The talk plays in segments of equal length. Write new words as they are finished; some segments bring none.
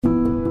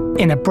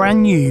in a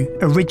brand new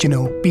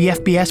original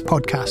BFBS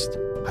podcast.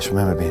 I just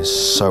remember being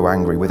so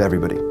angry with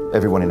everybody,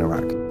 everyone in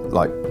Iraq,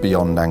 like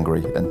beyond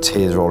angry, and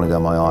tears rolling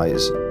down my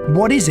eyes.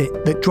 What is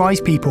it that drives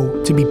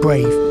people to be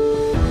brave?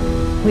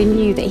 We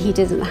knew that he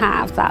didn't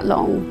have that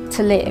long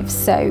to live,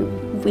 so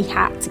we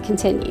had to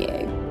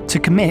continue. To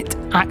commit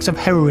acts of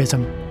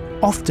heroism,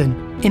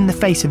 often in the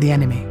face of the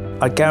enemy.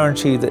 I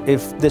guarantee that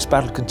if this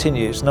battle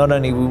continues, not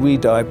only will we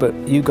die, but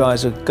you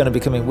guys are going to be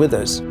coming with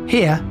us.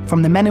 Hear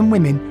from the men and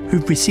women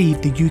who've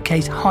received the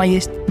UK's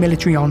highest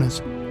military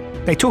honours.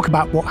 They talk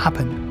about what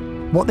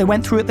happened, what they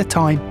went through at the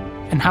time,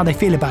 and how they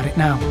feel about it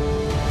now.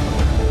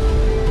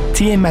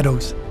 TA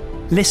Medals.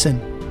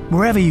 Listen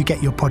wherever you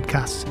get your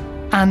podcasts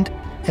and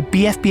at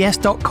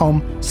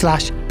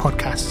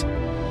bfbs.com/podcasts.